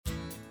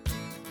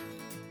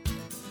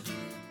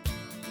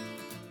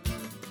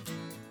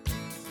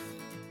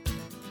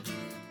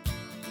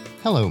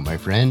Hello, my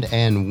friend,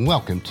 and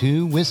welcome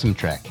to Wisdom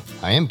Trek.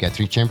 I am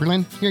Guthrie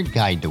Chamberlain, your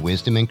guide to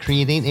wisdom and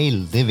creating a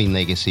living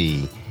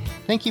legacy.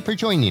 Thank you for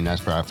joining us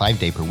for our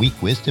 5-day-per-week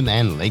Wisdom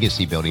and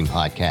Legacy Building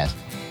podcast.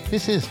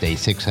 This is day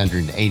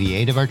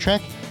 688 of our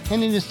trek,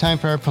 and it is time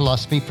for our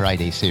Philosophy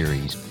Friday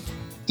series.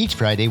 Each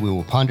Friday, we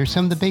will ponder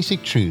some of the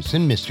basic truths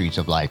and mysteries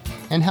of life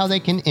and how they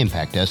can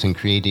impact us in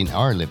creating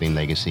our living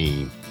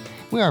legacy.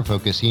 We are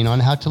focusing on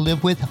how to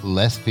live with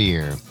less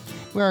fear.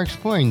 We are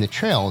exploring the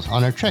trails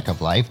on our trek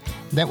of life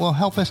that will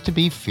help us to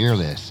be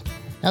fearless.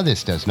 Now,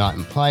 this does not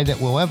imply that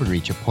we'll ever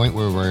reach a point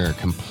where we're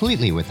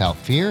completely without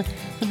fear,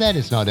 for that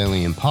is not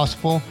only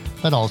impossible,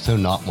 but also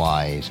not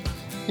wise.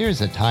 There is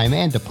a time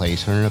and a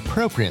place for an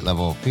appropriate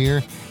level of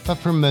fear, but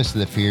for most of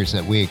the fears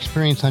that we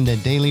experience on a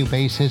daily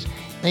basis,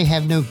 they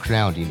have no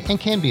grounding and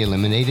can be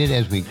eliminated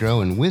as we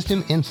grow in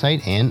wisdom,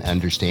 insight, and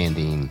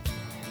understanding.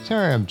 So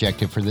our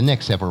objective for the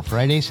next several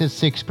Fridays is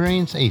to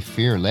experience a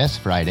fearless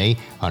Friday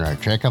on our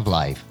trek of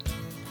life.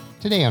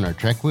 Today on our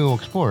trek, we will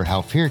explore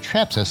how fear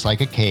traps us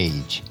like a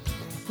cage.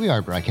 We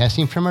are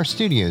broadcasting from our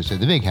studios at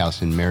the Big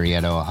House in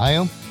Marietta,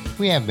 Ohio.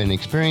 We have been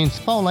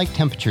experiencing fall-like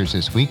temperatures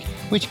this week,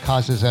 which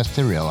causes us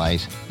to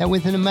realize that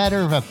within a matter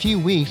of a few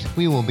weeks,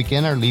 we will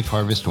begin our leaf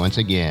harvest once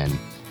again.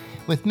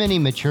 With many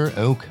mature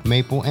oak,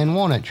 maple, and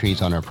walnut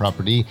trees on our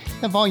property,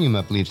 the volume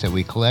of leaves that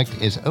we collect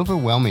is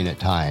overwhelming at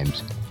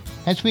times.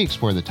 As we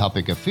explore the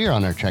topic of fear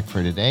on our trek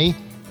for today,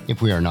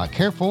 if we are not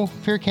careful,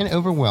 fear can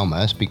overwhelm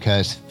us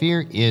because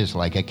fear is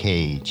like a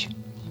cage.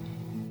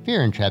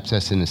 Fear entraps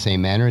us in the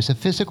same manner as a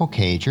physical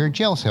cage or a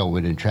jail cell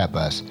would entrap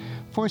us,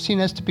 forcing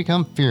us to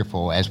become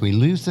fearful as we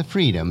lose the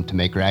freedom to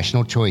make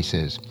rational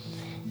choices.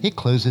 It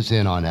closes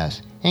in on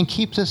us and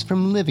keeps us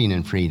from living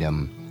in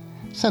freedom.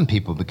 Some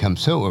people become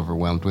so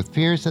overwhelmed with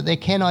fears that they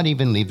cannot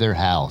even leave their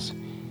house.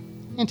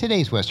 In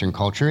today's Western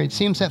culture, it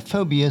seems that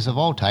phobias of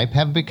all type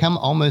have become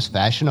almost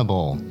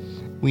fashionable.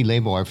 We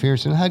label our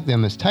fears and hug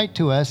them as tight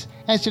to us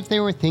as if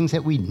they were things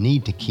that we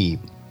need to keep.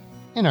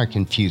 In our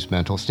confused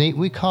mental state,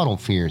 we coddle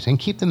fears and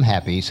keep them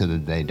happy so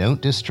that they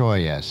don't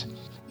destroy us.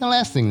 The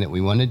last thing that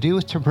we want to do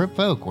is to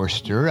provoke or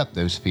stir up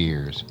those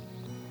fears.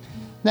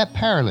 That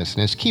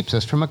powerlessness keeps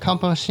us from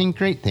accomplishing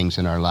great things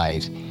in our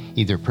lives,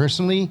 either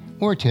personally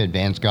or to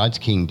advance God's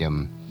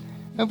kingdom.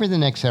 Over the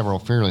next several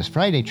Fearless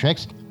Friday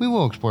treks, we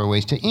will explore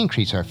ways to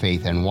increase our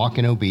faith and walk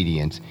in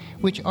obedience,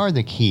 which are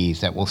the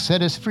keys that will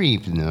set us free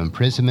from the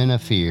imprisonment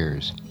of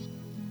fears.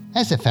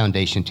 As a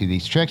foundation to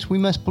these treks, we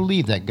must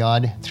believe that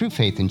God, through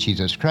faith in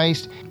Jesus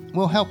Christ,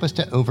 will help us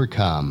to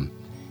overcome.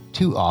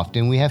 Too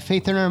often we have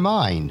faith in our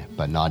mind,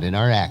 but not in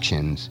our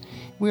actions.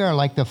 We are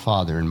like the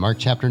father in Mark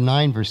chapter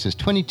 9, verses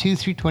 22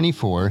 through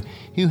 24,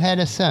 who had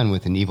a son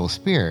with an evil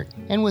spirit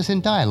and was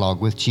in dialogue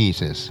with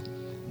Jesus.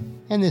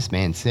 And this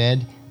man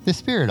said, "The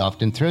spirit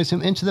often throws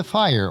him into the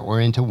fire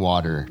or into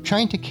water,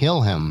 trying to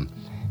kill him.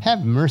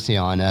 Have mercy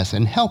on us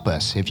and help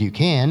us if you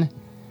can."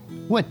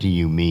 "What do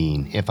you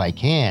mean, if I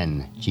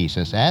can?"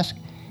 Jesus asked.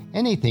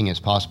 "Anything is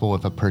possible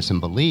if a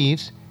person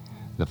believes."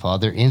 The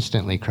father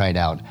instantly cried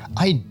out,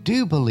 "I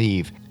do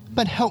believe,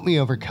 but help me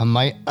overcome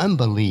my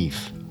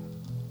unbelief."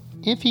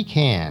 If he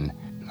can,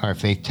 our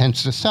faith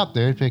tends to stop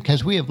there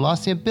because we have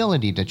lost the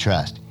ability to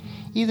trust.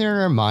 Either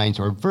in our minds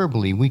or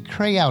verbally, we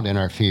cry out in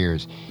our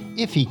fears,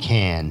 "If he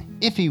can,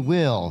 if he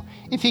will,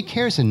 if he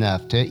cares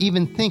enough to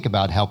even think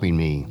about helping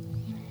me."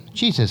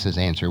 Jesus'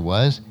 answer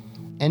was,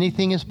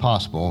 "Anything is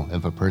possible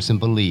if a person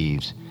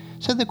believes."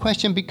 So the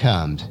question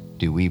becomes,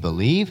 do we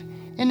believe?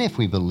 And if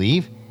we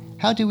believe,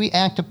 how do we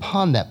act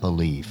upon that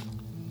belief?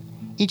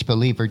 Each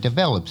believer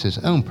develops his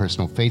own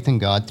personal faith in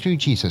God through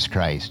Jesus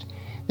Christ.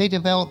 They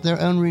develop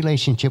their own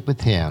relationship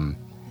with Him.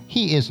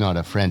 He is not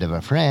a friend of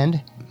a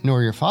friend,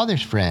 nor your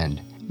father's friend,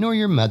 nor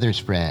your mother's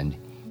friend.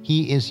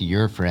 He is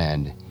your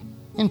friend.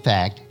 In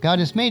fact, God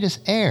has made us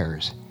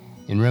heirs.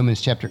 In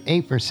Romans chapter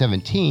 8, verse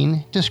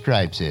 17,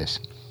 describes this.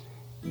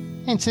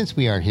 And since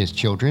we are His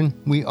children,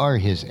 we are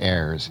His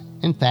heirs.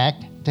 In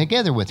fact,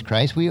 together with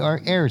Christ, we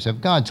are heirs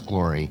of God's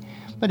glory.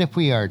 But if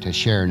we are to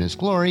share in His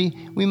glory,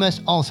 we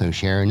must also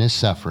share in His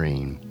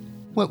suffering.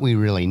 What we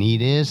really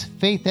need is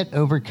faith that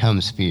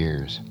overcomes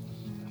fears.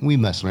 We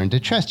must learn to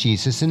trust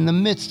Jesus in the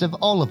midst of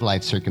all of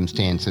life's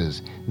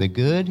circumstances, the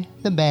good,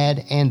 the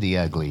bad, and the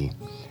ugly.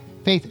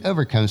 Faith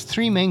overcomes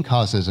three main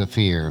causes of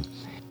fear.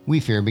 We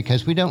fear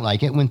because we don't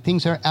like it when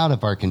things are out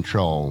of our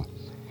control.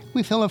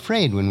 We feel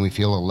afraid when we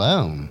feel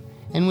alone.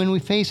 And when we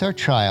face our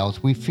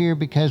trials, we fear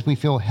because we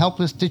feel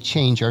helpless to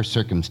change our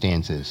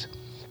circumstances.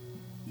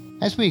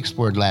 As we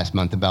explored last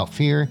month about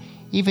fear,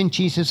 even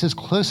Jesus'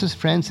 closest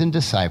friends and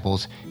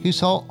disciples who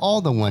saw all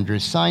the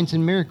wondrous signs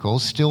and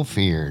miracles still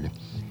feared.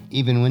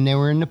 Even when they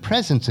were in the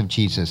presence of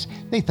Jesus,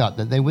 they thought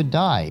that they would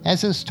die,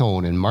 as is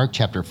told in Mark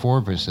chapter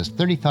 4, verses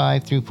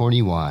 35 through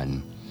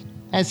 41.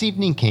 As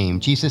evening came,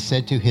 Jesus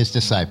said to His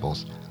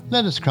disciples,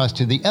 "Let us cross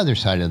to the other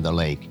side of the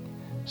lake."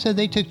 So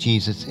they took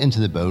Jesus into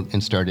the boat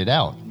and started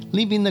out,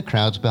 leaving the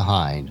crowds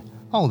behind,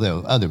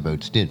 although other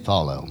boats did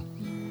follow.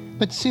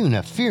 But soon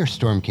a fierce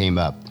storm came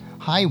up.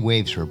 High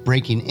waves were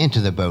breaking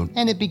into the boat,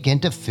 and it began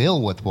to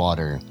fill with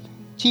water.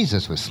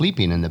 Jesus was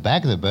sleeping in the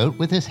back of the boat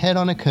with his head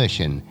on a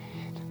cushion.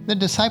 The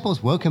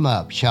disciples woke him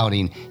up,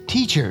 shouting,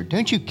 "Teacher,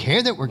 don't you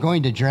care that we're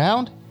going to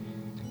drown?"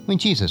 When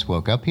Jesus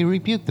woke up, he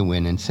rebuked the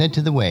wind and said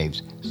to the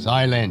waves,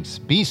 "Silence,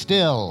 be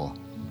still."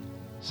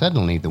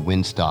 Suddenly the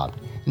wind stopped,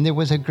 and there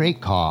was a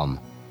great calm.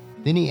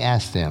 Then he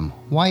asked them,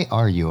 "Why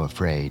are you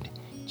afraid?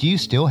 Do you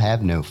still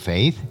have no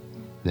faith?"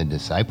 The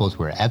disciples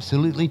were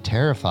absolutely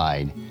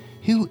terrified.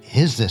 "Who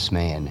is this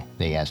man?"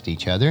 they asked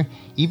each other.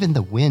 "Even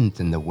the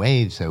winds and the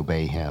waves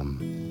obey him."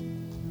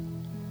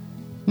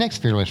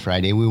 Next Fearless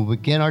Friday, we will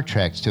begin our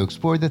treks to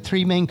explore the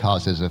 3 main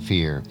causes of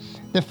fear.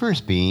 The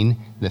first being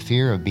the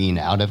fear of being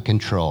out of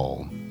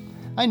control.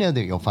 I know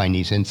that you'll find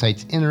these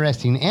insights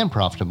interesting and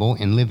profitable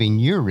in living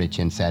your rich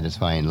and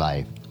satisfying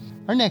life.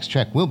 Our next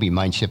trek will be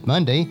Mindshift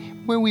Monday,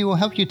 where we will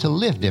help you to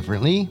live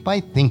differently by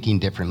thinking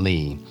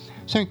differently.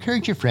 So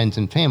encourage your friends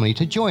and family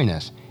to join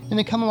us and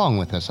to come along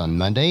with us on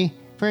Monday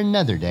for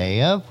another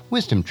day of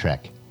Wisdom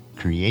Trek,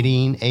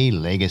 Creating a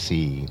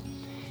Legacy.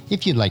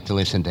 If you'd like to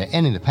listen to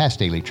any of the past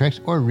daily treks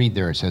or read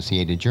their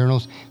associated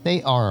journals,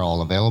 they are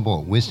all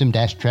available at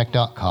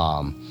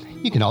wisdom-trek.com.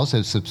 You can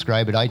also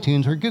subscribe at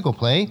iTunes or Google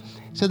Play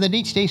so that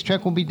each day's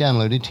trek will be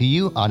downloaded to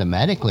you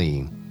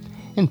automatically.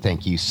 And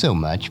thank you so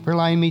much for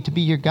allowing me to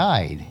be your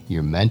guide,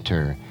 your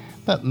mentor,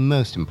 but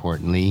most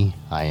importantly,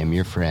 I am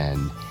your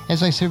friend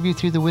as I serve you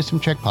through the Wisdom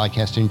Trek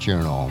podcast and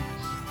journal.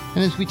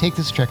 And as we take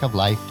this trek of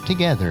life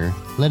together,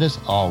 let us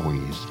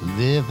always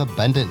live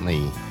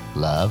abundantly,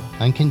 love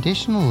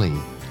unconditionally,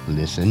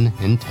 listen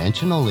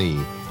intentionally,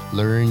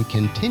 learn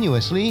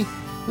continuously,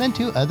 lend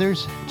to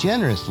others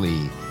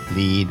generously,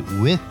 lead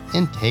with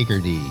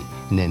integrity,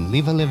 and then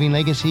leave a living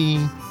legacy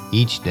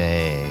each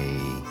day.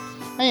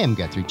 I am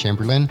Guthrie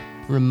Chamberlain,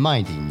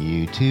 reminding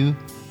you to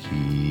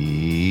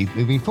keep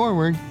moving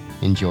forward,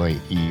 enjoy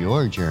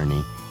your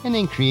journey, and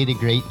then create a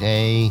great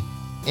day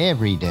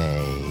every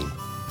day.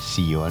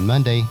 See you on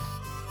Monday.